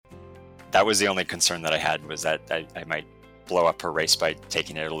That was the only concern that I had, was that I might blow up her race by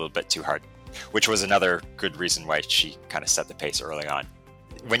taking it a little bit too hard, which was another good reason why she kind of set the pace early on.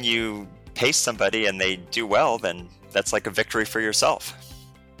 When you pace somebody and they do well, then that's like a victory for yourself.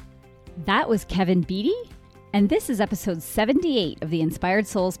 That was Kevin Beatty, and this is episode 78 of the Inspired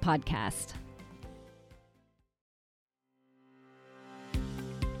Souls podcast.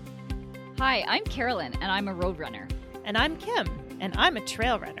 Hi, I'm Carolyn, and I'm a road runner. And I'm Kim, and I'm a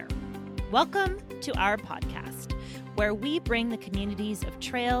trail runner. Welcome to our podcast, where we bring the communities of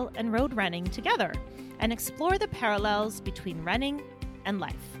trail and road running together and explore the parallels between running and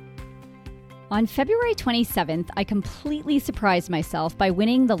life. On February 27th, I completely surprised myself by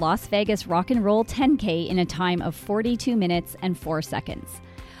winning the Las Vegas Rock and Roll 10K in a time of 42 minutes and 4 seconds.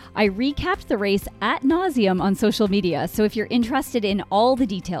 I recapped the race ad nauseum on social media, so if you're interested in all the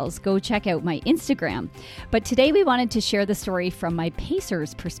details, go check out my Instagram. But today we wanted to share the story from my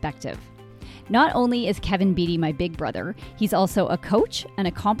pacer's perspective. Not only is Kevin Beatty my big brother, he's also a coach, an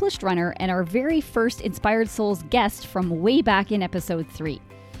accomplished runner, and our very first Inspired Souls guest from way back in episode 3.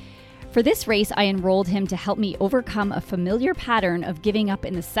 For this race, I enrolled him to help me overcome a familiar pattern of giving up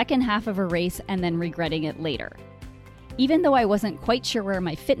in the second half of a race and then regretting it later. Even though I wasn't quite sure where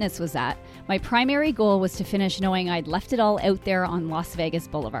my fitness was at, my primary goal was to finish knowing I'd left it all out there on Las Vegas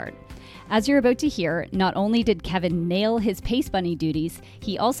Boulevard. As you're about to hear, not only did Kevin nail his Pace Bunny duties,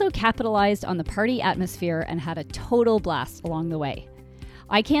 he also capitalized on the party atmosphere and had a total blast along the way.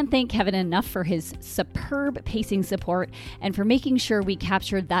 I can't thank Kevin enough for his superb pacing support and for making sure we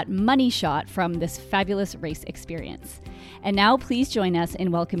captured that money shot from this fabulous race experience. And now please join us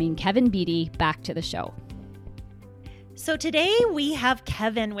in welcoming Kevin Beatty back to the show. So today we have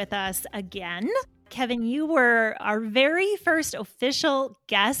Kevin with us again. Kevin, you were our very first official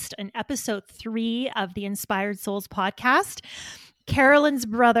guest in episode 3 of the Inspired Souls podcast, Carolyn's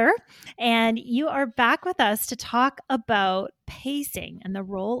brother, and you are back with us to talk about pacing and the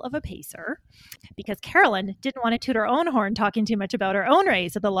role of a pacer, because Carolyn didn't want to toot her own horn talking too much about her own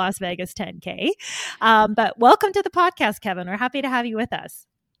race at the Las Vegas 10K. But welcome to the podcast, Kevin. We're happy to have you with us.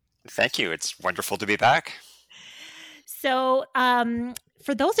 Thank you. It's wonderful to be back. So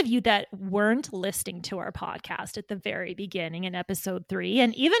for those of you that weren't listening to our podcast at the very beginning in episode 3,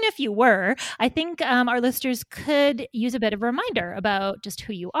 and even if you were, I think our listeners could use a bit of a reminder about just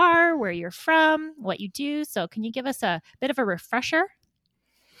who you are, where you're from, what you do. So can you give us a bit of a refresher?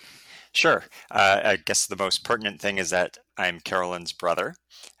 Sure. I guess the most pertinent thing is that I'm Carolyn's brother.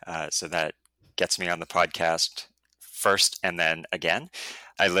 So that gets me on the podcast first and then again.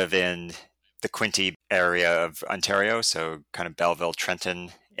 I live in the Quinte area of Ontario, so kind of Belleville, Trenton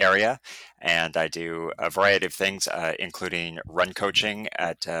area. And I do a variety of things, including run coaching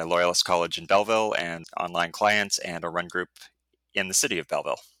at Loyalist College in Belleville and online clients and a run group in the city of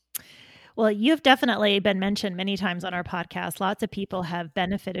Belleville. Well, you've definitely been mentioned many times on our podcast. Lots of people have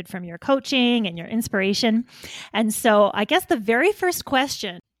benefited from your coaching and your inspiration. And so I guess the very first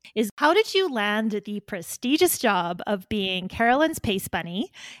question is, how did you land the prestigious job of being Carolyn's Pace Bunny,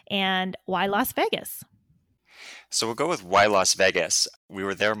 and why Las Vegas? So we'll go with why Las Vegas. We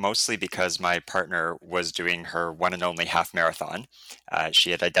were there mostly because my partner was doing her one and only half marathon.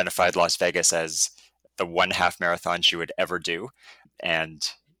 She had identified Las Vegas as the one half marathon she would ever do. And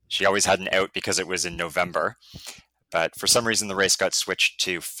she always had an out because it was in November. But for some reason, the race got switched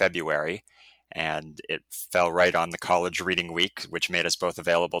to February. And it fell right on the college reading week, which made us both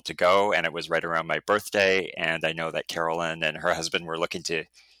available to go. And it was right around my birthday. And I know that Carolyn and her husband were looking to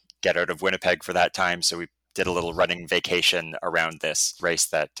get out of Winnipeg for that time. So we did a little running vacation around this race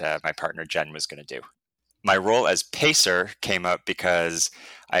that my partner Jen was going to do. My role as pacer came up because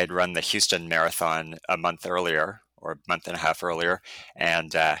I had run the Houston Marathon a month earlier, or a month and a half earlier.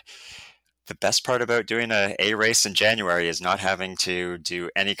 And the best part about doing a race in January is not having to do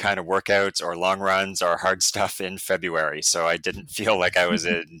any kind of workouts or long runs or hard stuff in February. So I didn't feel like I was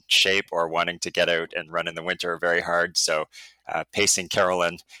in shape or wanting to get out and run in the winter very hard. So pacing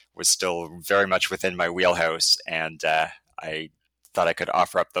Carolyn was still very much within my wheelhouse. And I thought I could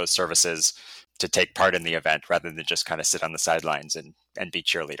offer up those services to take part in the event rather than just kind of sit on the sidelines and be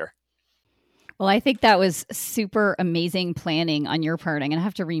cheerleader. Well, I think that was super amazing planning on your part. I'm going to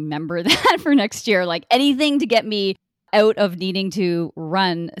have to remember that for next year. Like anything to get me out of needing to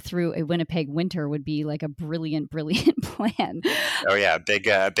run through a Winnipeg winter would be like a brilliant plan. Oh yeah, big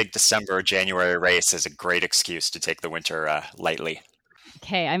December, January race is a great excuse to take the winter lightly.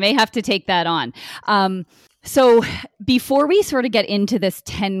 Okay, I may have to take that on. So before we sort of get into this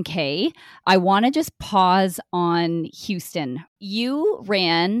 10K, I want to just pause on Houston. You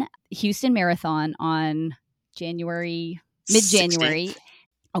ran Houston Marathon on mid-January.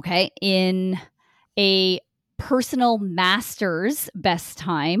 Okay. In a personal master's best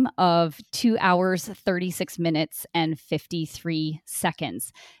time of 2 hours, 36 minutes, and 53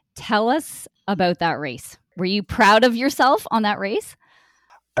 seconds. Tell us about that race. Were you proud of yourself on that race?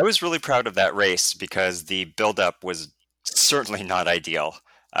 I was really proud of that race because the buildup was certainly not ideal.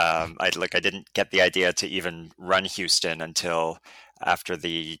 I didn't get the idea to even run Houston until after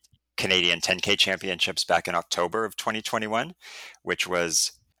the Canadian 10K Championships back in October of 2021, which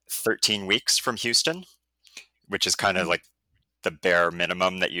was 13 weeks from Houston, which is kind of like the bare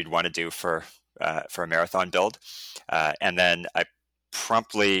minimum that you'd want to do for a marathon build. And then I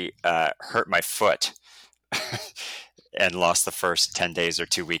promptly hurt my foot and lost the first 10 days or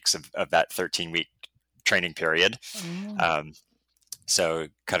 2 weeks of that 13-week training period. So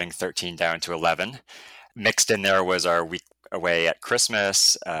cutting 13 down to 11. Mixed in there was our week away at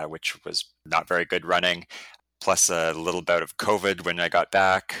Christmas, which was not very good running, plus a little bout of COVID when I got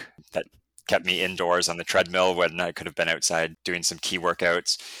back that kept me indoors on the treadmill when I could have been outside doing some key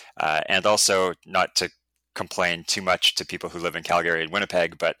workouts. And also, not to complain too much to people who live in Calgary and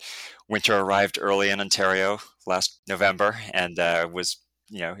Winnipeg, but winter arrived early in Ontario last November, and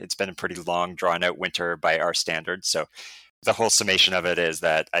it's been a pretty long, drawn-out winter by our standards. So the whole summation of it is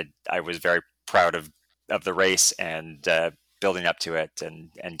that I was very proud of the race and building up to it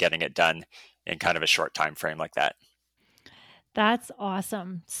and getting it done in kind of a short time frame like that. That's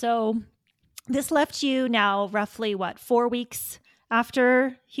awesome. So this left you now roughly 4 weeks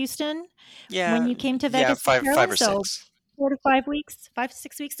after Houston? Yeah. When you came to Vegas? Yeah, five or six. 4 to 5 weeks, 5 to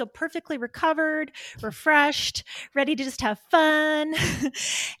 6 weeks. So perfectly recovered, refreshed, ready to just have fun.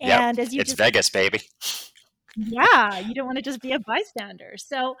 And it's Vegas, baby. Yeah, you don't want to just be a bystander.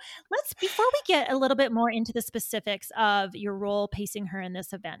 So before we get a little bit more into the specifics of your role pacing her in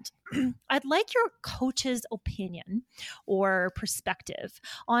this event, I'd like your coach's opinion or perspective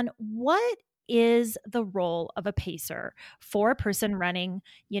on what is the role of a pacer for a person running,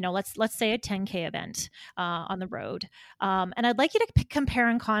 let's say a 10K event on the road. And I'd like you to compare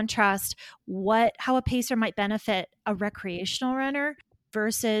and contrast how a pacer might benefit a recreational runner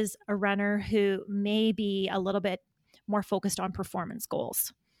versus a runner who may be a little bit more focused on performance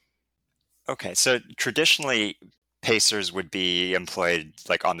goals. Okay, so traditionally, pacers would be employed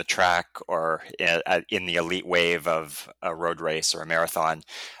like on the track or in the elite wave of a road race or a marathon,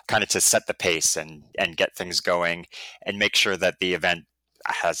 kind of to set the pace and get things going and make sure that the event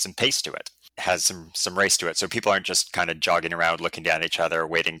has some pace to it, has some race to it. So people aren't just kind of jogging around looking down at each other,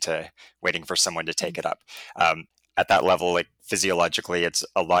 waiting for someone to take it up. At that level, like physiologically, it's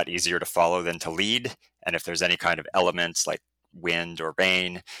a lot easier to follow than to lead. And if there's any kind of elements like wind or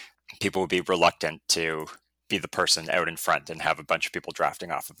rain, people would be reluctant to be the person out in front and have a bunch of people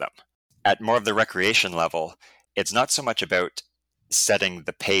drafting off of them. At more of the recreation level, it's not so much about setting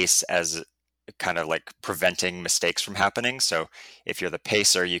the pace as kind of like preventing mistakes from happening. So if you're the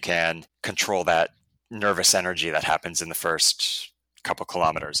pacer, you can control that nervous energy that happens in the first couple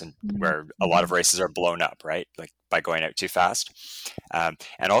kilometers and where a lot of races are blown up, right? Like by going out too fast.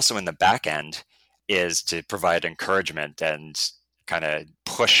 And also in the back end is to provide encouragement and kind of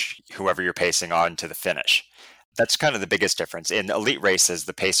push whoever you're pacing on to the finish. That's kind of the biggest difference. In elite races,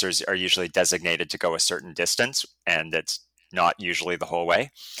 the pacers are usually designated to go a certain distance, and it's not usually the whole way.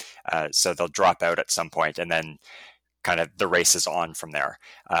 So they'll drop out at some point, and then kind of the race is on from there.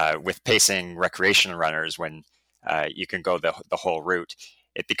 With pacing recreational runners, when you can go the whole route,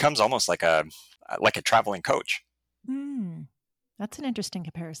 it becomes almost like a traveling coach. That's an interesting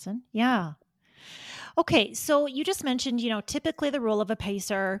comparison. Yeah. Okay, so you just mentioned, typically the role of a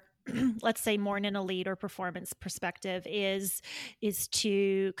pacer, let's say more in an elite or performance perspective, is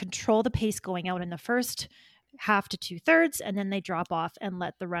to control the pace going out in the first half to 2/3, and then they drop off and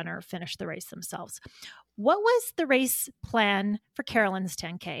let the runner finish the race themselves. What was the race plan for Carolyn's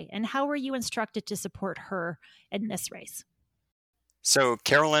 10K, and how were you instructed to support her in this race? So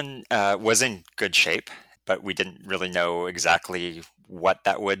Carolyn was in good shape, but we didn't really know exactly what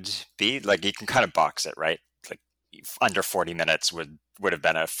that would be. Like you can kind of box it, right? Like under 40 minutes would have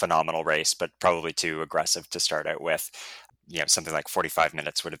been a phenomenal race, but probably too aggressive to start out with. Something like 45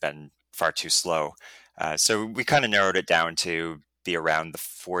 minutes would have been far too slow. So we kind of narrowed it down to be around the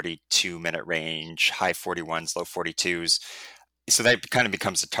 42-minute range, high 41s, low 42s. So that kind of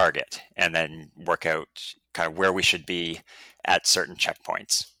becomes a target, and then work out kind of where we should be at certain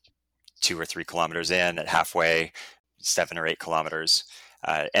checkpoints. 2 or 3 kilometers in, at halfway, 7 or 8 kilometers,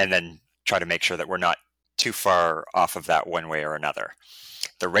 and then try to make sure that we're not too far off of that one way or another.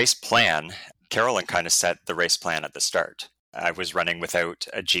 The race plan, Carolyn kind of set the race plan at the start. I was running without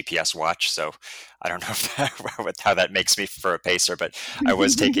a GPS watch, so I don't know how that makes me for a pacer, but I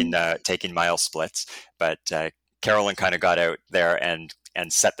was taking mile splits. But Carolyn kind of got out there and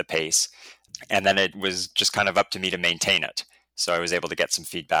set the pace, and then it was just kind of up to me to maintain it. So I was able to get some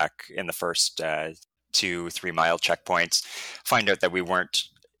feedback in the first 2-3 mile checkpoints, find out that we weren't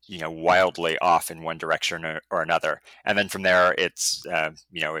wildly off in one direction or another, and then from there it's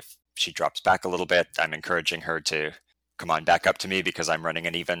if she drops back a little bit, I'm encouraging her to come on back up to me because I'm running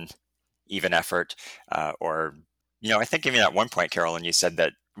an even effort. Or I think even at one point, Carolyn, you said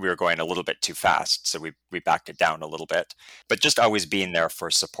that we were going a little bit too fast, so we backed it down a little bit. But just always being there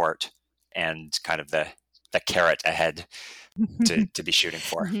for support and kind of the carrot ahead to be shooting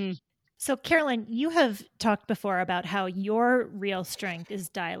for. Mm-hmm. So, Carolyn, you have talked before about how your real strength is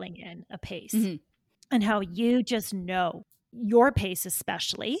dialing in a pace, and how you just know your pace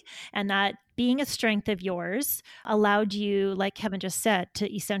especially, and that being a strength of yours allowed you, like Kevin just said,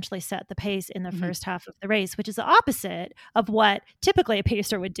 to essentially set the pace in the first half of the race, which is the opposite of what typically a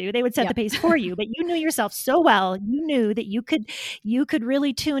pacer would do. They would set the pace for you, but you knew yourself so well. You knew that you could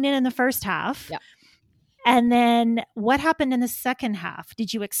really tune in the first half. Yeah. And then what happened in the second half?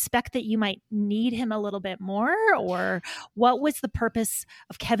 Did you expect that you might need him a little bit more? Or what was the purpose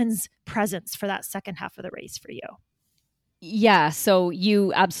of Kevin's presence for that second half of the race for you? Yeah, so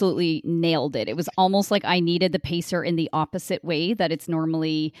you absolutely nailed it. It was almost like I needed the pacer in the opposite way that it's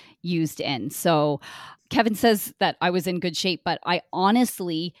normally used in. So Kevin says that I was in good shape, but I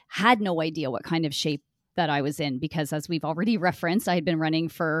honestly had no idea what kind of shape that I was in, because as we've already referenced, I had been running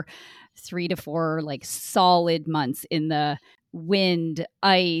for 3 to 4 solid months in the wind,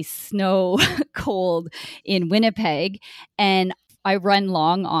 ice, snow, cold in Winnipeg. And I do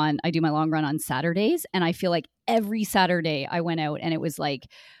my long run on Saturdays, and I feel like every Saturday I went out and it was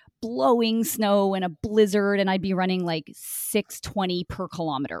blowing snow and a blizzard, and I'd be running 6:20 per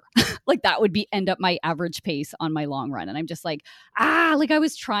kilometer. That would end up my average pace on my long run. And I'm just I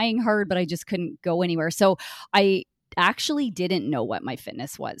was trying hard, but I just couldn't go anywhere. So I actually didn't know what my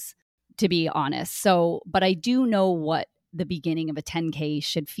fitness was, to be honest. But I do know what the beginning of a 10K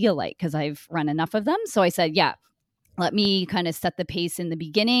should feel like, because I've run enough of them. So I said, yeah, let me kind of set the pace in the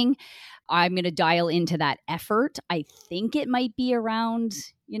beginning. I'm going to dial into that effort. I think it might be around,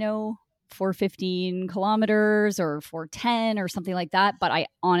 4:15 kilometers or 4:10 or something like that, but I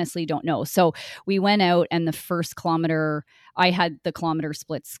honestly don't know. So we went out, and the first kilometer, I had the kilometer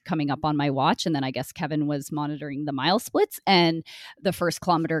splits coming up on my watch, and then I guess Kevin was monitoring the mile splits, and the first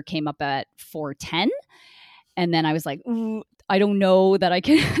kilometer came up at 4:10. And then I was like, ooh, I don't know that I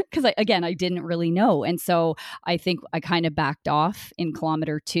can, because I didn't really know. And so I think I kind of backed off in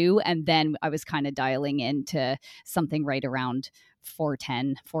kilometer 2. And then I was kind of dialing into something right around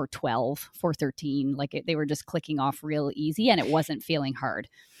 4:10, 4:12, 4:13. They were just clicking off real easy, and it wasn't feeling hard.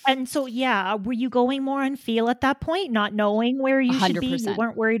 And so, were you going more on feel at that point, not knowing where you 100%. Should be? You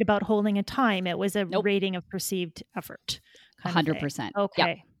weren't worried about holding a time. It was a rating of perceived effort. 100%. Okay.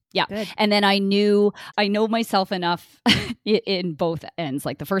 Yep. Yeah. Good. And then I know myself enough in both ends,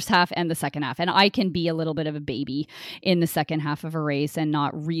 the first half and the second half. And I can be a little bit of a baby in the second half of a race and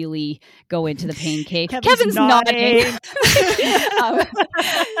not really go into the pain cave. Kevin's nodding.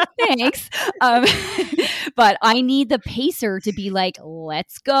 Thanks. But I need the pacer to be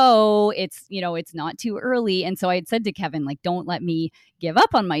let's go. It's, it's not too early. And so I had said to Kevin, don't let me give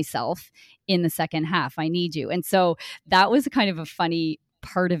up on myself in the second half. I need you. And so that was kind of a funny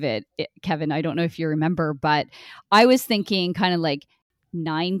part of it, Kevin. I don't know if you remember, but I was thinking kind of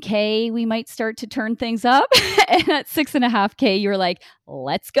 9K, we might start to turn things up. And at 6.5K, you were like,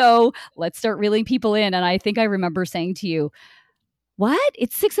 let's go. Let's start reeling people in. And I think I remember saying to you, what?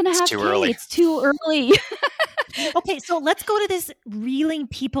 It's 6.5K. It's too early. It's too early. Okay, so let's go to this reeling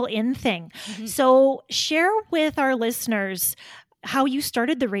people in thing. Mm-hmm. So share with our listeners how you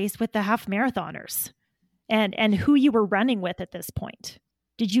started the race with the half marathoners and who you were running with at this point.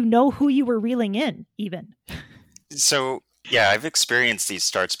 Did you know who you were reeling in even? So, yeah, I've experienced these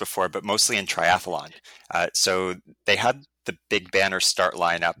starts before, but mostly in triathlon. So they had the big banner start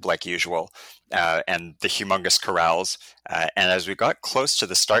line up like usual, and the humongous corrals. And as we got close to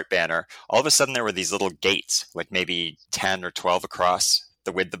the start banner, all of a sudden there were these little gates, maybe 10 or 12 across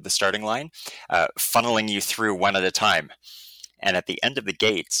the width of the starting line, funneling you through one at a time. And at the end of the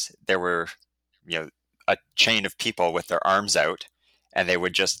gates, there were, a chain of people with their arms out, and they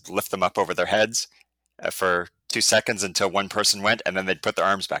would just lift them up over their heads for 2 seconds until one person went, and then they'd put their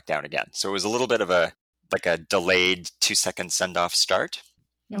arms back down again. So it was a little bit of a delayed 2-second send-off start.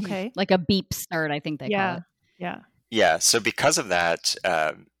 Okay. Like a beep start, I think they call it. Yeah. Yeah. So because of that,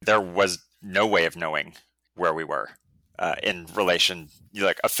 there was no way of knowing where we were. in relation,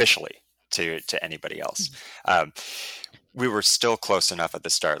 like officially to anybody else. Um, we were still close enough at the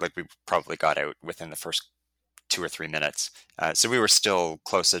start. Like we probably got out within the first 2 or 3 minutes. So we were still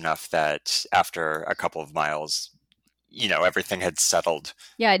close enough that after a couple of miles, everything had settled.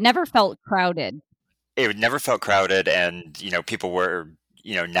 Yeah, it never felt crowded. It never felt crowded, and people were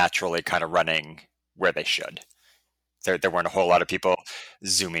naturally kind of running where they should. There weren't a whole lot of people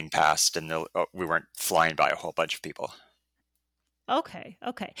zooming past, and we weren't flying by a whole bunch of people. Okay.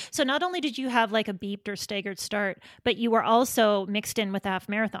 So not only did you have like a beeped or staggered start, but you were also mixed in with the half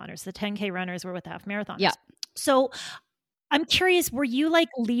marathoners. The 10K runners were with the half marathoners. Yeah. So I'm curious, were you like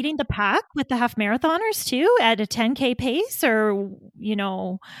leading the pack with the half marathoners too at a 10K pace, or,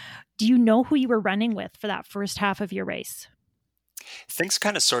 do you know who you were running with for that first half of your race? Things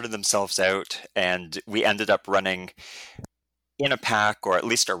kind of sorted themselves out, and we ended up running in a pack, or at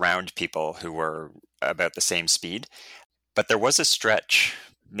least around people who were about the same speed. But there was a stretch,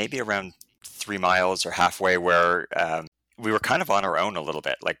 maybe around 3 miles or halfway, where we were kind of on our own a little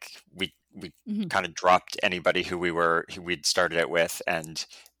bit. Like we kind of dropped anybody who we'd started out with, and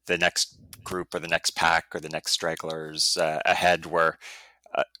the next group or the next pack or the next stragglers ahead were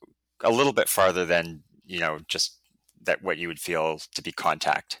a little bit farther than just that what you would feel to be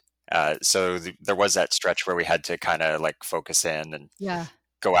contact. So there was that stretch where we had to kind of like focus in and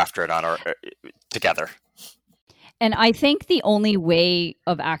go after it on our together. And I think the only way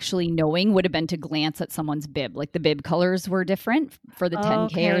of actually knowing would have been to glance at someone's bib. Like the bib colors were different for the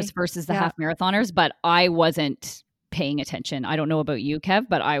 10Kers versus the half marathoners, but I wasn't paying attention. I don't know about you, Kev,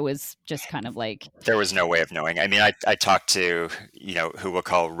 but I was just kind of like... There was no way of knowing. I mean, I talked to, who we'll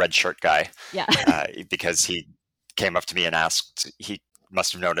call Red Shirt Guy. Yeah. Because he came up to me and asked, he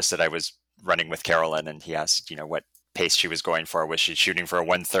must have noticed that I was running with Carolyn, and he asked, what pace she was going for. Was she shooting for a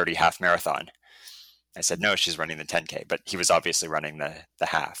 1:30 half marathon? I said, no, she's running the 10K, but he was obviously running the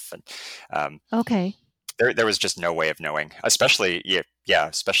half. And okay. There was just no way of knowing, especially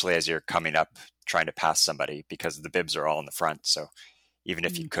as you're coming up trying to pass somebody, because the bibs are all in the front. So even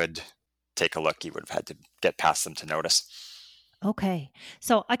if you could take a look, you would have had to get past them to notice. Okay.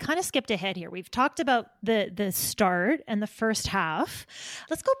 So I kind of skipped ahead here. We've talked about the start and the first half.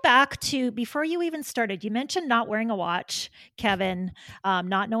 Let's go back to before you even started. You mentioned not wearing a watch, Kevin,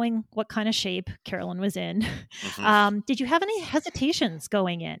 not knowing what kind of shape Carolyn was in. Mm-hmm. Did you have any hesitations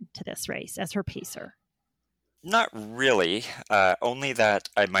going into this race as her pacer? Not really. Only that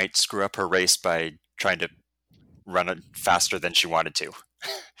I might screw up her race by trying to run it faster than she wanted to.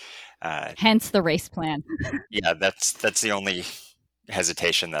 Hence the race plan. Yeah, that's the only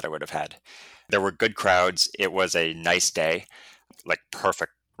hesitation that I would have had. There were good crowds. It was a nice day, like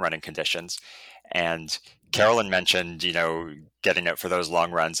perfect running conditions. And Carolyn mentioned, getting out for those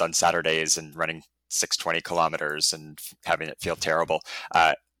long runs on Saturdays and running 620 kilometers and having it feel terrible.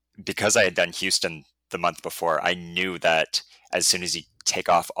 Because I had done Houston the month before, I knew that as soon as you take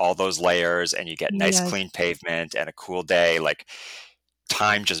off all those layers and you get nice clean pavement and a cool day, like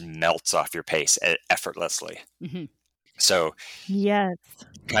time just melts off your pace effortlessly. Mm-hmm. So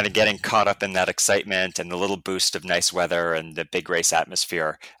kind of getting caught up in that excitement and the little boost of nice weather and the big race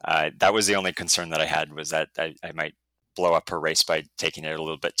atmosphere, that was the only concern that I had, was that I might blow up her race by taking it a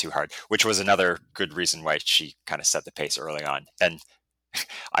little bit too hard, which was another good reason why she kind of set the pace early on. And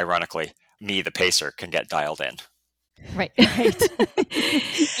ironically, me, the pacer, can get dialed in. Right.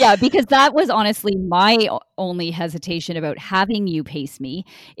 Yeah, because that was honestly my only hesitation about having you pace me,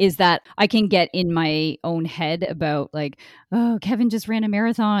 is that I can get in my own head about like, oh, Kevin just ran a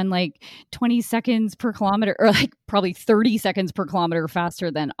marathon like 20 seconds per kilometer, or like probably 30 seconds per kilometer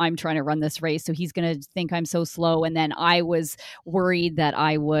faster than I'm trying to run this race. So he's going to think I'm so slow. And then I was worried that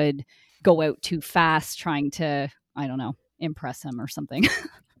I would go out too fast trying to, I don't know, impress him or something.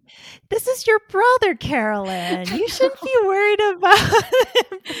 This is your brother, Carolyn. You shouldn't be worried about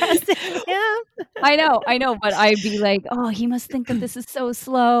impressing him. I know, but I'd be like, oh, he must think that this is so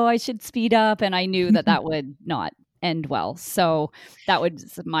slow. I should speed up. And I knew that would not end well. So that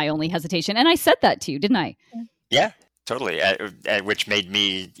was my only hesitation. And I said that to you, didn't I? Yeah, totally. Which made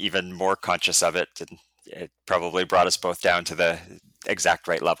me even more conscious of it. And it probably brought us both down to the exact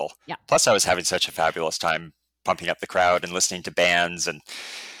right level. Yeah. Plus, I was having such a fabulous time pumping up the crowd and listening to bands and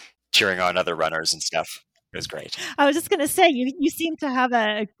cheering on other runners and stuff. It was great. I was just going to say, you seem to have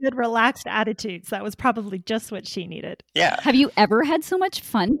a good, relaxed attitude. So that was probably just what she needed. Yeah. Have you ever had so much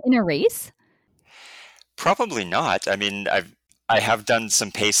fun in a race? Probably not. I mean, I have done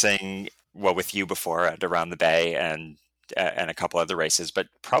some pacing, with you before at Around the Bay and a couple other races, but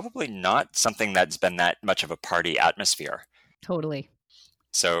probably not something that's been that much of a party atmosphere. Totally.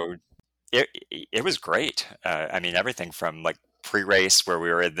 So It was great. I mean, everything from like pre-race where we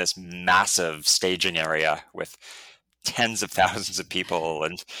were in this massive staging area with tens of thousands of people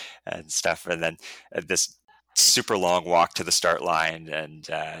and stuff, and then this super long walk to the start line, and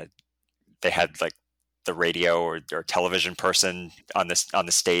they had like the radio or television person on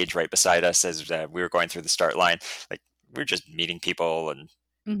the stage right beside us as we were going through the start line. Like we were just meeting people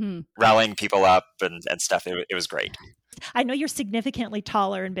and rallying people up and stuff. It was great. I know you're significantly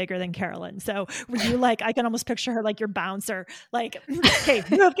taller and bigger than Carolyn. So were you like, I can almost picture her like your bouncer, like, okay,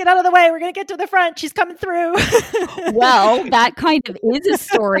 move, get out of the way. We're going to get to the front. She's coming through. Well, that kind of is a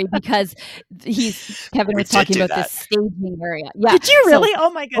story because Kevin was talking about the staging area. Yeah. Did you really?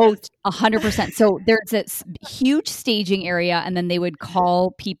 Oh my goodness. 100%. So there's this huge staging area, and then they would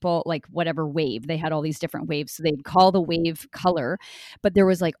call people like whatever wave. They had all these different waves. So they'd call the wave color, but there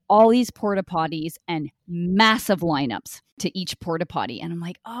was like all these porta potties and massive lineups to each porta potty. And I'm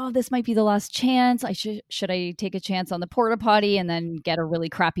like, oh, this might be the last chance. Should I take a chance on the porta potty and then get a really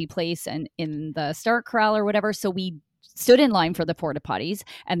crappy place and in the start corral or whatever? So we stood in line for the porta potties.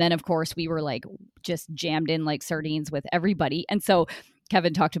 And then of course we were like just jammed in like sardines with everybody. And so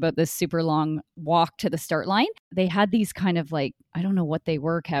Kevin talked about this super long walk to the start line. They had these kind of like, I don't know what they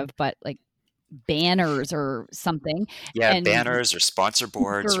were, Kev, but like banners or something. Yeah, banners or sponsor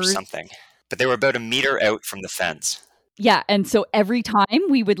boards or something. But they were about a meter out from the fence. Yeah. And so every time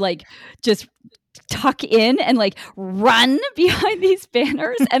we would like just tuck in and like run behind these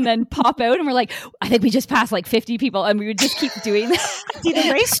banners and then pop out. And we're like, I think we just passed like 50 people. And we would just keep doing that. See, the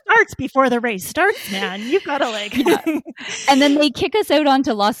race starts before the race starts, man. You've got to like. Yeah. And then they kick us out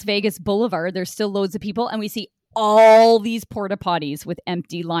onto Las Vegas Boulevard. There's still loads of people. And we see all these porta potties with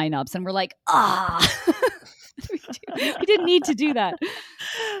empty lineups. And we're like, we didn't need to do that.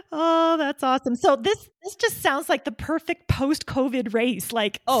 Oh, that's awesome. So this just sounds like the perfect post-COVID race.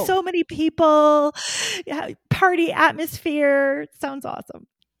 Like so many people, party atmosphere. Sounds awesome.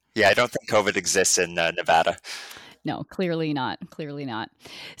 Yeah, I don't think COVID exists in Nevada. No, clearly not. Clearly not.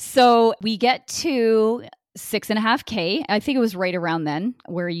 So we get to 6.5K. I think it was right around then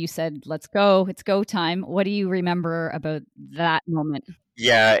where you said, let's go. It's go time. What do you remember about that moment?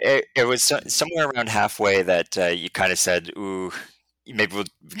 Yeah, it was somewhere around halfway that you kind of said, ooh, maybe we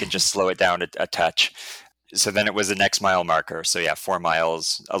can just slow it down a touch. So then it was the next mile marker. So yeah, 4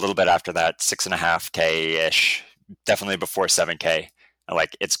 miles, a little bit after that, 6.5K-ish, definitely before 7K. I'm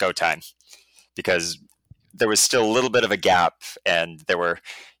like, it's go time. Because there was still a little bit of a gap, and there were,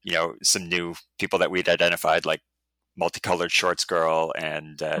 some new people that we'd identified, like multicolored shorts girl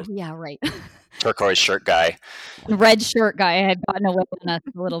and yeah, right. turquoise shirt guy. Red shirt guy had gotten away from us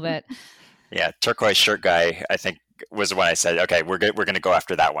a little bit. Yeah, turquoise shirt guy, I think, was the one I said, okay, we're going to go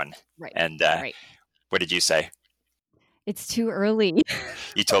after that one. Right. And right. What did you say? It's too early.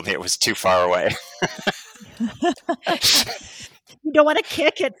 You told me it was too far away. You don't want to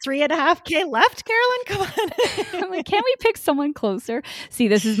kick at 3.5K left, Carolyn? Come on. I'm like, can't we pick someone closer? See,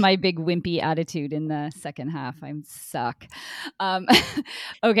 this is my big wimpy attitude in the second half. I'm suck.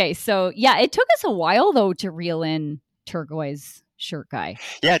 Okay, so yeah, it took us a while though to reel in turquoise shirt guy.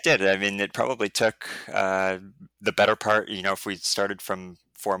 Yeah, it did. I mean, it probably took the better part. If we started from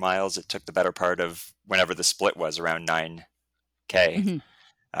 4 miles, it took the better part of whenever the split was, around 9K. Mm-hmm.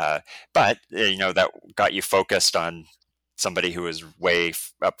 But that got you focused on somebody who was way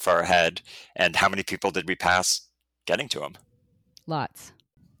up far ahead. And how many people did we pass getting to him? Lots.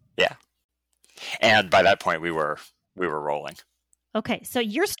 Yeah. And by that point we were rolling. Okay. So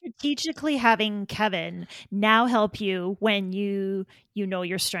you're strategically having Kevin now help you when you know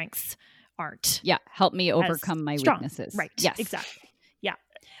your strengths aren't. Yeah. Help me overcome my weaknesses. Right. Yes. Exactly. Yeah.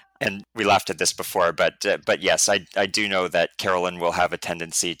 And we laughed at this before, but yes, I do know that Carolyn will have a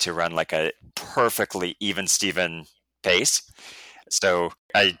tendency to run like a perfectly even Steven pace. So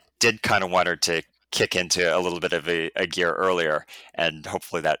I did kind of want her to kick into a little bit of a gear earlier, and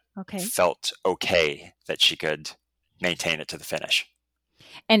hopefully that felt okay that she could maintain it to the finish.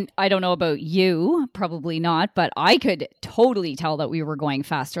 And I don't know about you, probably not, but I could totally tell that we were going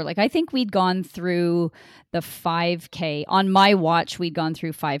faster. Like I think we'd gone through the 5K. On my watch, we'd gone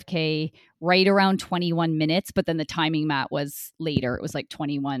through 5K right around 21 minutes, but then the timing, Matt, was later. It was like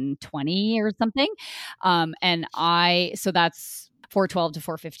 21:20 or something. So that's 4:12 to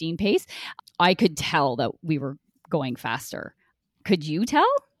 4:15 pace. I could tell that we were going faster. Could you tell?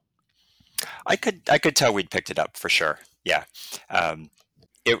 I could tell we'd picked it up for sure. Yeah.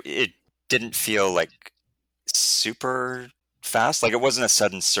 It didn't feel like super fast. Like it wasn't a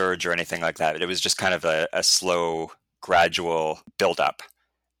sudden surge or anything like that. It was just kind of a slow, gradual build up.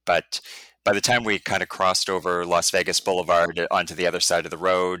 But by the time we kind of crossed over Las Vegas Boulevard onto the other side of the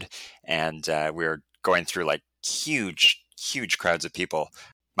road, and we were going through like huge crowds of people,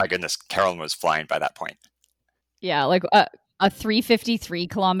 my goodness, Carolyn was flying by that point. Yeah, like a 3:53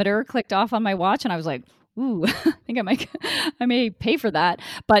 kilometer clicked off on my watch, and I was like, ooh, I think I may pay for that.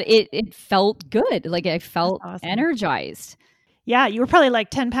 But it felt good. Like I felt energized. Yeah, you were probably like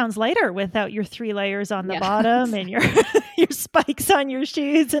 10 pounds lighter without your 3 layers on the bottom and your spikes on your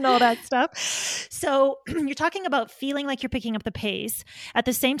shoes and all that stuff. So you're talking about feeling like you're picking up the pace. At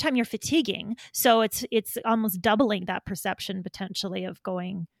the same time, you're fatiguing. So it's almost doubling that perception potentially of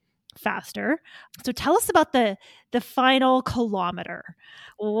going faster. So tell us about the final kilometer.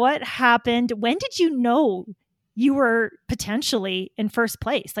 What happened? When did you know you were potentially in first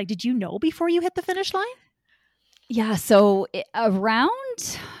place? Like, did you know before you hit the finish line? Yeah. So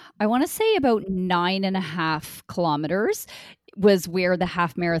around, I want to say about 9.5 kilometers was where the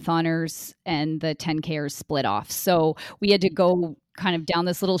half marathoners and the 10Kers split off. So we had to go kind of down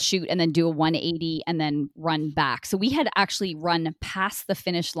this little chute and then do a 180 and then run back. So we had actually run past the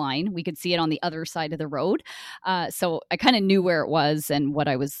finish line. We could see it on the other side of the road. So I kind of knew where it was and what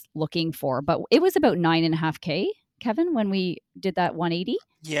I was looking for. But it was about 9.5K, Kevin, when we did that 180.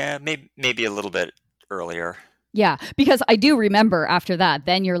 Yeah, maybe a little bit earlier. Yeah, because I do remember after that,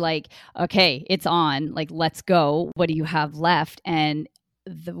 then you're like, okay, it's on, like, let's go. What do you have left? And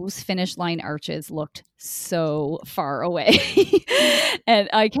those finish line arches looked so far away. And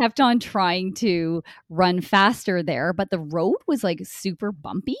I kept on trying to run faster there, but the road was like super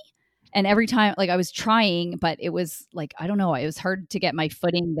bumpy. And every time, like I was trying, but it was like, I don't know, it was hard to get my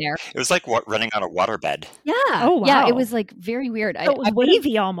footing there. It was like running on a waterbed. Yeah. Oh, wow. Yeah, it was like very weird. So it was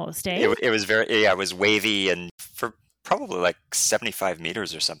wavy almost, eh? It was it was wavy, and for probably like 75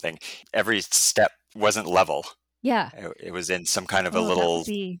 meters or something, every step wasn't level. Yeah. It was in some kind of a little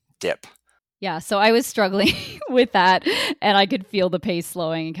dip. Yeah, so I was struggling with that, and I could feel the pace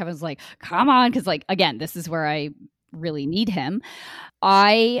slowing, and Kevin's like, come on, because like, again, this is where I really need him.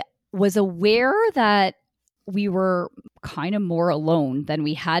 I was aware that we were kind of more alone than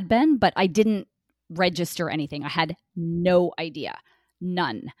we had been, but I didn't register anything. I had no idea,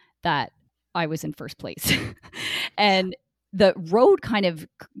 none, that I was in first place. And the road kind of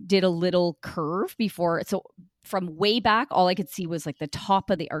did a little curve before. So from way back, all I could see was like the top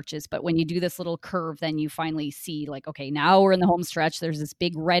of the arches. But when you do this little curve, then you finally see like, okay, now we're in the home stretch. There's this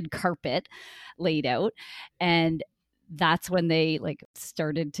big red carpet laid out. And that's when they like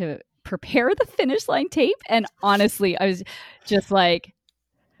started to prepare the finish line tape. And honestly, I was just like,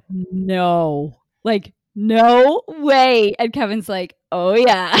 no way. And Kevin's like, oh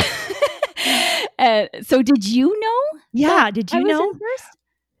yeah. And so did you know? Yeah. Did you know?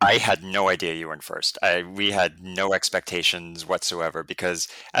 I had no idea you were in first. We had no expectations whatsoever, because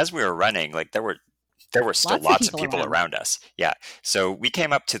as we were running, like there were still lots of people around us. Yeah. So we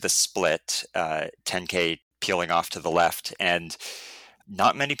came up to the split, 10K peeling off to the left, and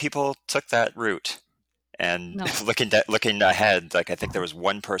not many people took that route. And no. looking ahead, like I think there was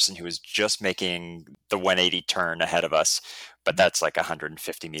one person who was just making the 180 turn ahead of us, but that's like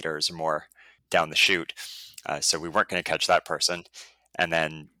 150 meters or more down the chute. So we weren't going to catch that person. And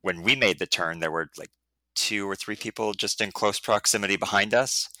then when we made the turn, there were like 2 or 3 people just in close proximity behind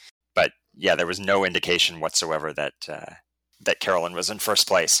us. But yeah, there was no indication whatsoever that Carolyn was in first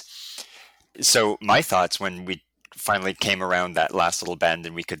place. So my thoughts when we finally came around that last little bend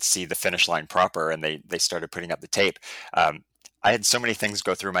and we could see the finish line proper and they started putting up the tape, I had so many things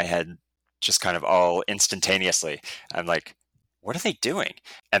go through my head just kind of all instantaneously. I'm like, what are they doing?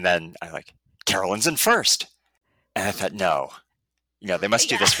 And then I'm like, Carolyn's in first. And I thought, no, they must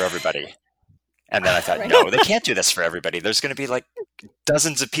do this for everybody. And then I thought, no, they can't do this for everybody. There's going to be like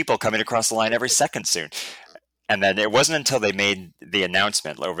dozens of people coming across the line every second soon. And then it wasn't until they made the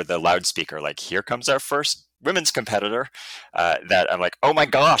announcement over the loudspeaker, like, here comes our first women's competitor, that I'm like, oh my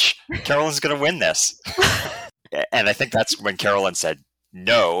gosh, Carolyn's going to win this. And I think that's when Carolyn said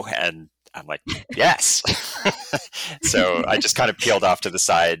no. And I'm like, yes. So I just kind of peeled off to the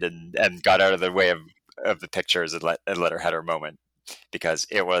side and got out of the way of the pictures and let her have her moment, because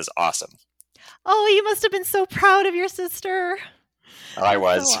it was awesome. Oh, you must have been so proud of your sister. I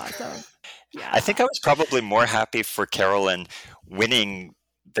was. So awesome. Yeah. I think I was probably more happy for Carolyn winning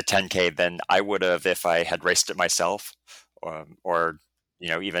the 10K than I would have if I had raced it myself, or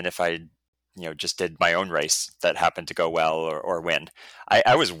even if I just did my own race that happened to go well or win.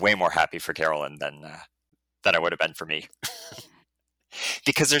 I was way more happy for Carolyn than I would have been for me.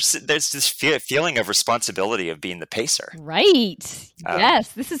 Because there's this feeling of responsibility of being the pacer. Right.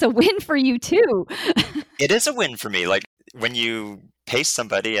 Yes, this is a win for you too. It is a win for me. Like when you pace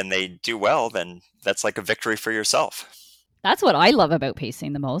somebody and they do well, then that's like a victory for yourself. That's what I love about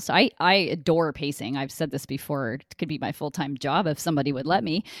pacing the most. I adore pacing. I've said this before. It could be my full-time job if somebody would let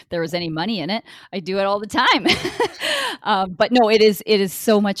me. If there was any money in it, I do it all the time. But no, it is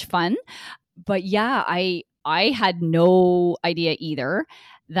so much fun. But yeah, I had no idea either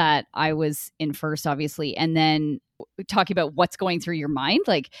that I was in first, obviously. And then talking about what's going through your mind,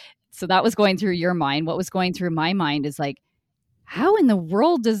 like, so that was going through your mind. What was going through my mind is like, how in the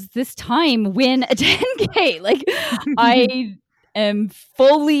world does this time win a 10K? Like, I am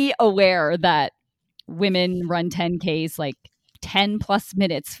fully aware that women run 10Ks like 10 plus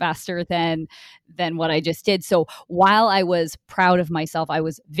minutes faster than what I just did. So while I was proud of myself, I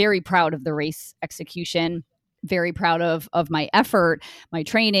was very proud of the race execution, very proud of my effort, my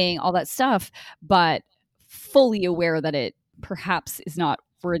training, all that stuff, but fully aware that it perhaps is not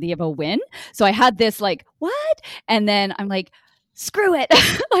worthy of a win. So I had this like, what? And then I'm like, screw it.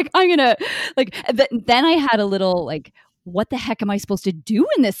 Like, I'm gonna like, then I had a little like, what the heck am I supposed to do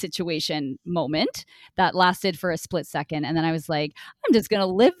in this situation moment that lasted for a split second. And then I was like, I'm just going to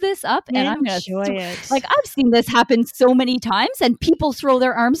live this up and I'm going to enjoy it. Like, I've seen this happen so many times and people throw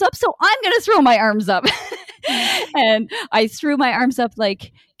their arms up. So I'm going to throw my arms up. And I threw my arms up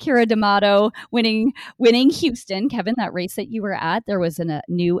like Kira D'Amato winning Houston. Kevin, that race that you were at, there was a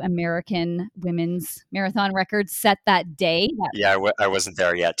new American women's marathon record set that day. Yeah, I wasn't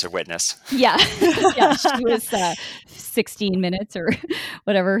there yet to witness. Yeah. Yeah, she was 16 minutes or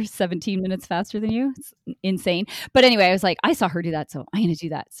whatever, 17 minutes faster than you. It's insane. But anyway, I was like, I saw her do that, so I'm going to do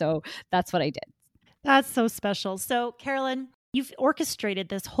that. So that's what I did. That's so special. So, Carolyn, you've orchestrated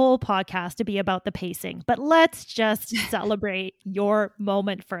this whole podcast to be about the pacing, but let's just celebrate your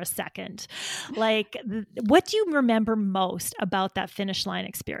moment for a second. Like, what do you remember most about that finish line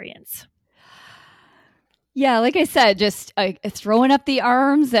experience? Yeah, like I said, just throwing up the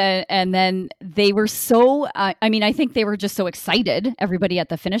arms and then they were so, I mean, I think they were just so excited, everybody at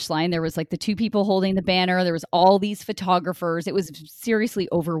the finish line. There was like the two people holding the banner. There was all these photographers. It was seriously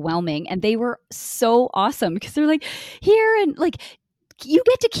overwhelming. And they were so awesome because they're like, here, and like, you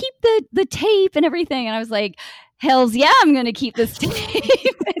get to keep the tape and everything. And I was like, hells yeah, I'm going to keep this tape.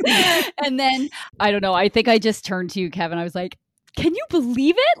 And then, I don't know, I think I just turned to you, Kevin. I was like, can you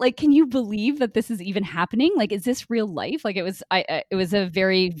believe it? Like, can you believe that this is even happening? Like, is this real life? Like, it was a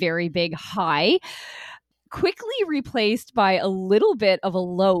very, very big high, quickly replaced by a little bit of a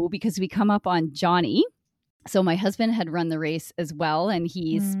low because we come up on Johnny. So my husband had run the race as well, and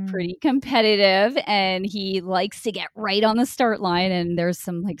he's pretty competitive and he likes to get right on the start line. And there's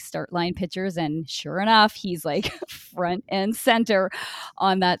some like start line pictures, and sure enough, he's like front and center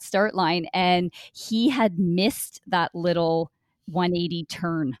on that start line. And he had missed that little 180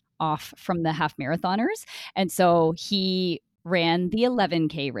 turn off from the half marathoners. And so he ran the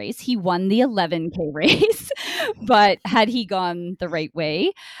 11K race. He won the 11K race, but had he gone the right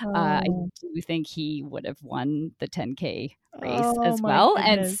way, I do think he would have won the 10K race as well.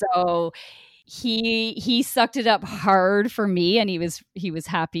 Goodness. And so he sucked it up hard for me, and he was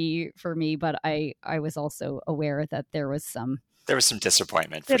happy for me, but I was also aware that there was some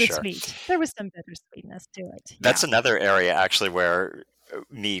disappointment for sure. There was some bittersweetness to it. That's another area actually where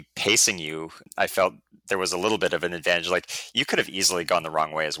me pacing you, I felt there was a little bit of an advantage. Like, you could have easily gone the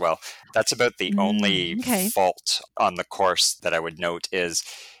wrong way as well. That's about the only fault on the course that I would note is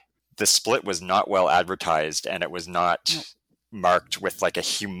the split was not well advertised, and it was not marked with like a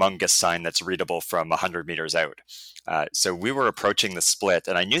humongous sign that's readable from 100 meters out. So we were approaching the split,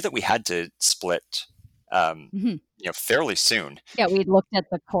 and I knew that we had to split fairly soon. Yeah, we looked at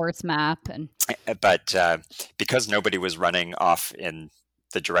the course map, but because nobody was running off in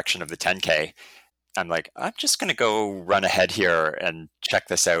the direction of the 10K, I'm like, I'm just going to go run ahead here and check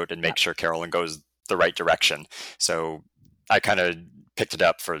this out and make sure Carolyn goes the right direction. So I kind of picked it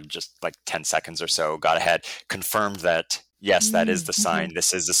up for just like 10 seconds or so, got ahead, confirmed that, yes, that is the sign.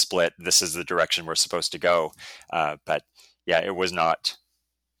 This is the split. This is the direction we're supposed to go. But yeah, it was not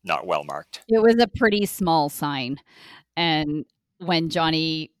well marked. It was a pretty small sign. And when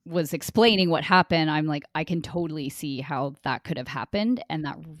Johnny was explaining what happened, I'm like, I can totally see how that could have happened. And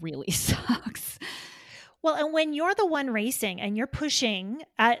that really sucks. Well, and when you're the one racing and you're pushing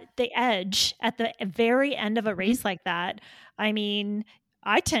at the edge at the very end of a race like that, I mean,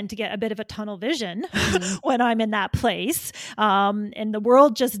 I tend to get a bit of a tunnel vision when I'm in that place. And the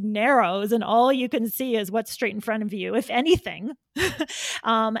world just narrows and all you can see is what's straight in front of you, if anything.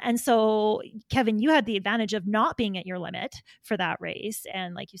 And so, Kevin, you had the advantage of not being at your limit for that race.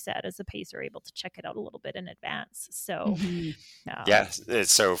 And like you said, as a pacer, able to check it out a little bit in advance. So, yeah.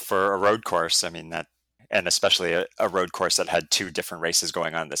 So for a road course, I mean, that and especially a road course that had two different races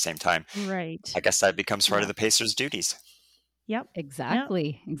going on at the same time. Right. I guess that becomes part Yeah. of the pacer's duties. Yep.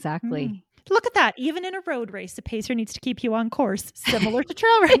 Exactly. Exactly. Look at that. Even in a road race, the pacer needs to keep you on course, similar to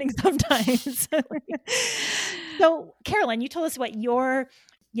trail running sometimes. So, Carolyn, you told us what your,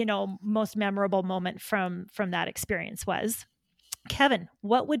 most memorable moment from that experience was. Kevin,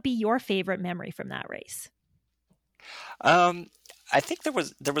 what would be your favorite memory from that race? I think there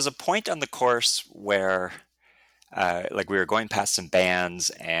was a point on the course where like we were going past some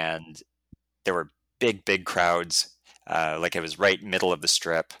bands and there were big crowds. Like it was right middle of the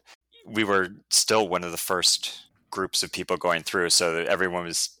strip. We were still one of the first groups of people going through, so everyone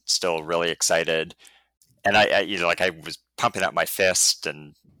was still really excited. And I I was pumping up my fist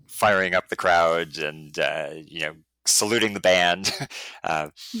and firing up the crowd and saluting the band.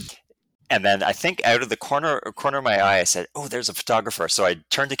 And then I think out of the corner of my eye, I said, "Oh, there's a photographer." So I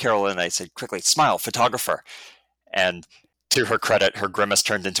turned to Carolyn and I said, "Quickly, smile, photographer." And to her credit, her grimace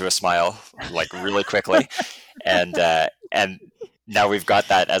turned into a smile, like really quickly. And now we've got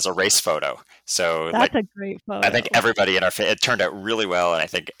that as a race photo. So that's a great photo. I think everybody in it turned out really well, and I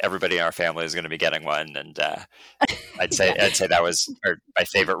think everybody in our family is going to be getting one. And I'd say that was my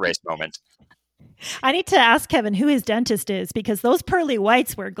favorite race moment. I need to ask Kevin who his dentist is, because those pearly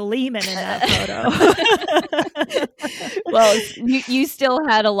whites were gleaming in that photo. Well, you still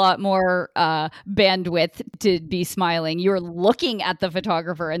had a lot more bandwidth to be smiling. You were looking at the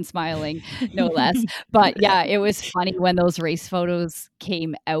photographer and smiling, no less. But yeah, it was funny when those race photos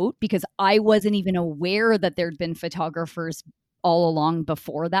came out, because I wasn't even aware that there'd been photographers all along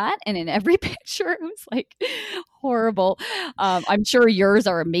before that, and in every picture it was like horrible. I'm sure yours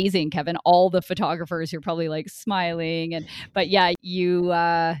are amazing, Kevin. All the photographers, you're probably like smiling, but yeah, you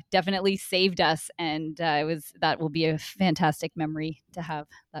definitely saved us, and that will be a fantastic memory to have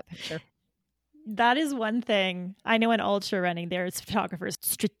that picture. That is one thing. I know in ultra running, there's photographers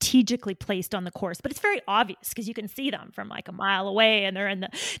strategically placed on the course, but it's very obvious because you can see them from like a mile away, and they're in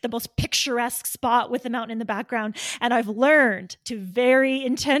the most picturesque spot with the mountain in the background. And I've learned to very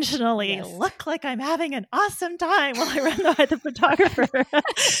intentionally look like I'm having an awesome time while I run by the photographer.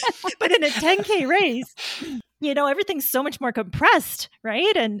 But in a 10K race, everything's so much more compressed,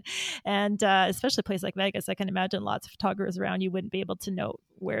 right? And especially a place like Vegas, I can imagine lots of photographers around. You wouldn't be able to know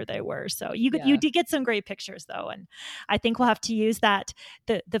where they were. So you did get some great pictures, though, and I think we'll have to use that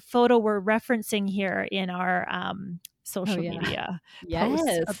the photo we're referencing here in our social media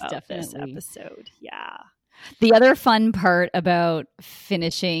posts about definitely. this episode. Yeah. The other fun part about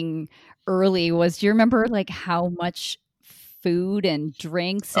finishing early was, do you remember like how much food and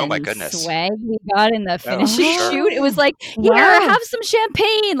drinks and swag we got in the finishing shoot? It was like, here, have some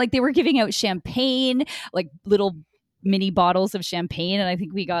champagne. Like they were giving out champagne, like little mini bottles of champagne, and I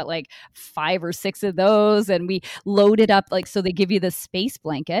think we got like 5 or 6 of those, and we loaded up, like, so they give you the space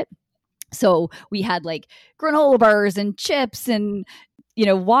blanket. So we had like granola bars and chips and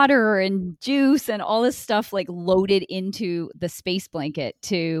water and juice and all this stuff like loaded into the space blanket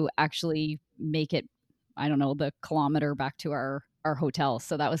to actually make it, I don't know, the kilometer back to our hotel.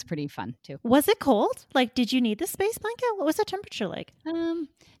 So that was pretty fun too. Was it cold? Like, did you need the space blanket? What was the temperature like?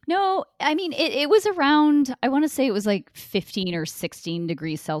 No, I mean, it was around, I want to say it was like 15 or 16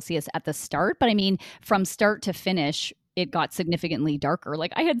 degrees Celsius at the start. But I mean, from start to finish, it got significantly darker.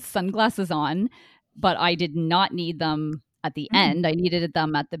 Like I had sunglasses on, but I did not need them at the end. I needed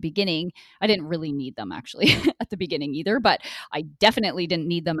them at the beginning. I didn't really need them actually at the beginning either, but I definitely didn't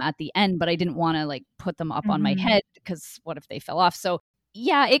need them at the end, but I didn't want to like put them up on my head, because what if they fell off? So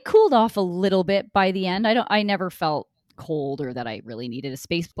yeah, it cooled off a little bit by the end. I never felt cold or that I really needed a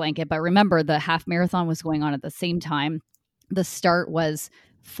space blanket. But remember, the half marathon was going on at the same time. The start was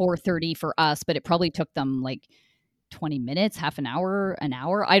 4:30 for us, but it probably took them like 20 minutes, half an hour,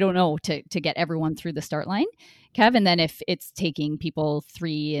 I don't know, to get everyone through the start line, Kev. And then if it's taking people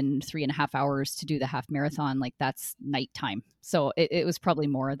 3 and 3.5 hours to do the half marathon, like that's nighttime. So it was probably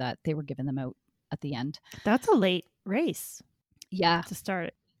more that they were giving them out at the end. That's a late race. Yeah. To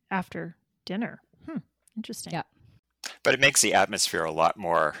start after dinner. Interesting. Yeah. But it makes the atmosphere a lot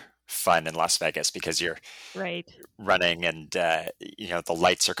more fun in Las Vegas, because you're running and the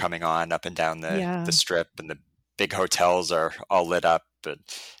lights are coming on up and down the strip, and the big hotels are all lit up. But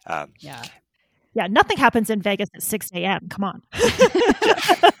yeah, nothing happens in Vegas at 6 a.m. Come on.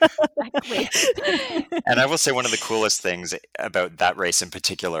 Exactly. And I will say one of the coolest things about that race in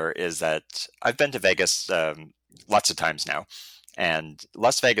particular is that I've been to Vegas lots of times now, and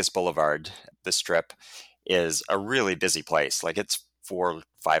Las Vegas Boulevard, the strip, is a really busy place. Like it's 4-5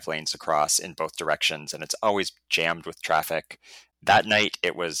 lanes across in both directions, and it's always jammed with traffic. That night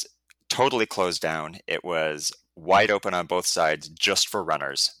it was totally closed down. It was wide open on both sides just for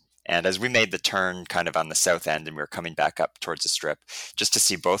runners. And as we made the turn kind of on the south end and we were coming back up towards the strip, just to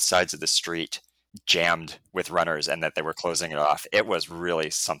see both sides of the street jammed with runners and that they were closing it off, it was really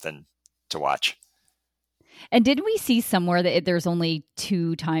something to watch. And didn't we see somewhere that there's only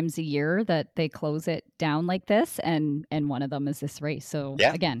 2 times a year that they close it down like this? And one of them is this race. So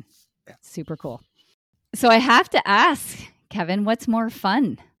again, super cool. So I have to ask, Kevin, what's more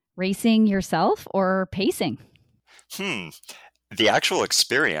fun, racing yourself or pacing? The actual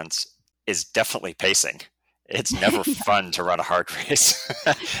experience is definitely pacing. It's never fun to run a hard race.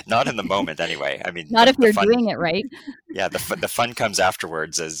 Not in the moment anyway. I mean, not if you're doing it right. Yeah, the fun comes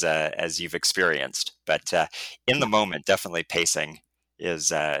afterwards as you've experienced. But in the moment, definitely pacing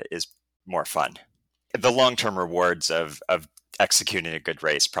is more fun. The long-term rewards of executing a good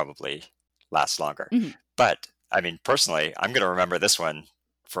race probably last longer. Mm-hmm. But I mean, personally, I'm going to remember this one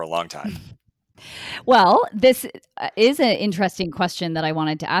for a long time. Well, this is an interesting question that I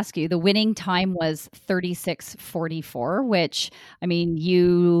wanted to ask you. The winning time was 36:44, which, I mean,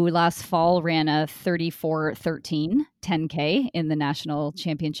 you last fall ran a 34:13 10K in the national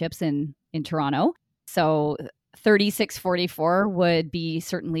championships in Toronto. So 36:44 would be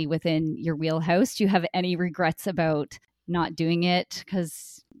certainly within your wheelhouse. Do you have any regrets about not doing it?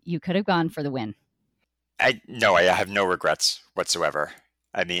 Because you could have gone for the win. No, I have no regrets whatsoever.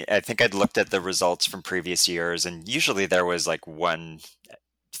 I mean, I think I'd looked at the results from previous years, and usually there was like one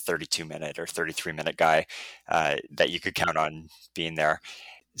 32-minute or 33-minute guy that you could count on being there.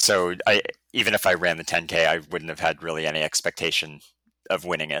 So even if I ran the 10K, I wouldn't have had really any expectation of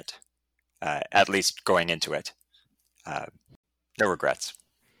winning it, at least going into it. No regrets.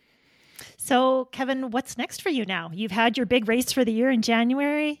 So, Kevin, what's next for you now? You've had your big race for the year in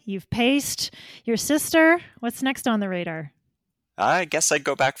January. You've paced your sister. What's next on the radar? I guess I'd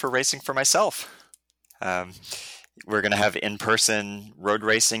go back for racing for myself. We're going to have in-person road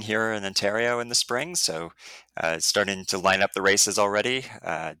racing here in Ontario in the spring, so starting to line up the races already.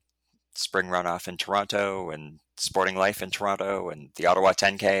 Spring runoff in Toronto and Sporting Life in Toronto and the Ottawa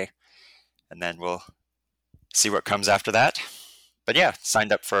 10K, and then we'll see what comes after that. But yeah,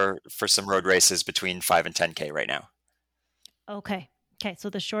 signed up for some road races between 5 and 10K right now. Okay,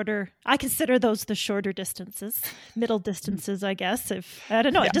 so I consider those the shorter distances, middle distances, I guess. I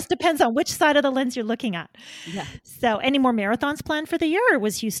don't know, It just depends on which side of the lens you're looking at. Yeah. So any more marathons planned for the year, or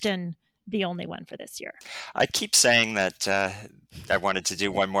was Houston the only one for this year? I keep saying that I wanted to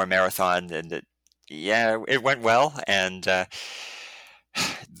do one more marathon, and it went well. And back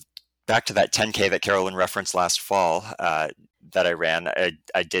to that 10K that Carolyn referenced last fall that I ran,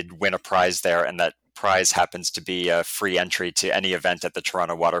 I did win a prize there, and that prize happens to be a free entry to any event at the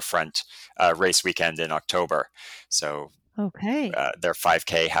Toronto Waterfront race weekend in October. So their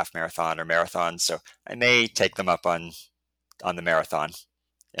 5K, half marathon or marathon. So I may take them up on the marathon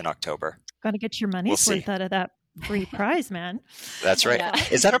in October. Got to get your money's worth out of that free prize, man. That's right. Yeah.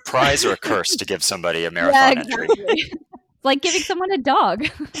 Is that a prize or a curse to give somebody a marathon entry? Like giving someone a dog.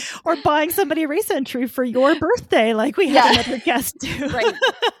 Or buying somebody a race entry for your birthday, like we had another guest do. Right.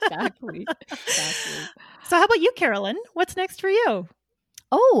 Exactly. So how about you, Carolyn? What's next for you?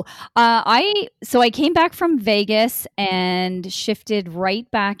 Oh, I came back from Vegas and shifted right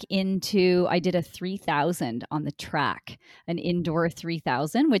back into, I did a 3,000 on the track, an indoor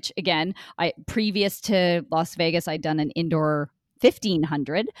 3,000, which again, previous to Las Vegas, I'd done an indoor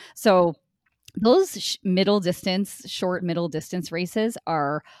 1,500. So those short middle distance races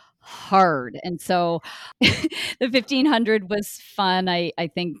are hard. And so the 1,500 was fun. I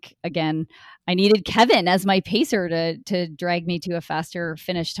think, again, I needed Kevin as my pacer to drag me to a faster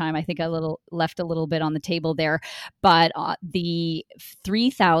finish time. I think I left a little bit on the table there. But the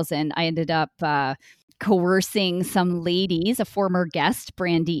 3,000, I ended up coercing some ladies, a former guest,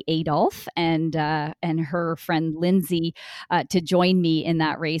 Brandy Adolph, and her friend Lindsay, to join me in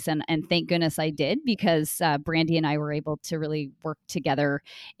that race. And thank goodness I did, because Brandy and I were able to really work together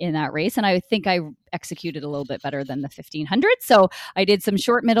in that race. And I think I executed a little bit better than the 1,500. So I did some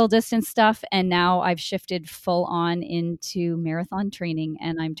short middle distance stuff, and now I've shifted full on into marathon training,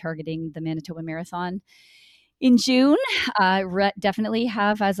 and I'm targeting the Manitoba Marathon in June. Definitely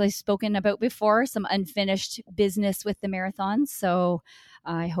have, as I've spoken about before, some unfinished business with the marathon. So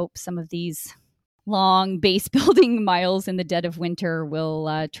I hope some of these long base building miles in the dead of winter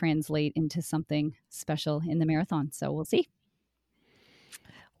will translate into something special in the marathon. So we'll see.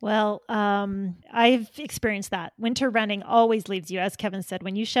 Well, I've experienced that. Winter running always leaves you, as Kevin said,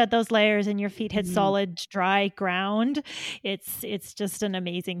 when you shed those layers and your feet hit solid, dry ground, it's just an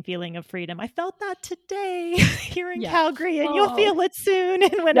amazing feeling of freedom. I felt that today here in Calgary, and you'll feel it soon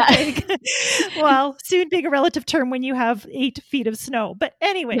in Winnipeg. Well, soon being a relative term when you have 8 feet of snow. But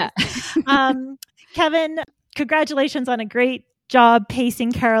anyway, Kevin, congratulations on a great job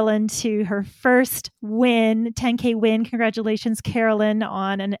pacing Carolyn to her first win, 10K win. Congratulations, Carolyn,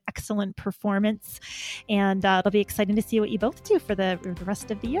 on an excellent performance. And it'll be exciting to see what you both do for the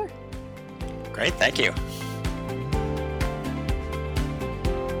rest of the year. Great. Thank you.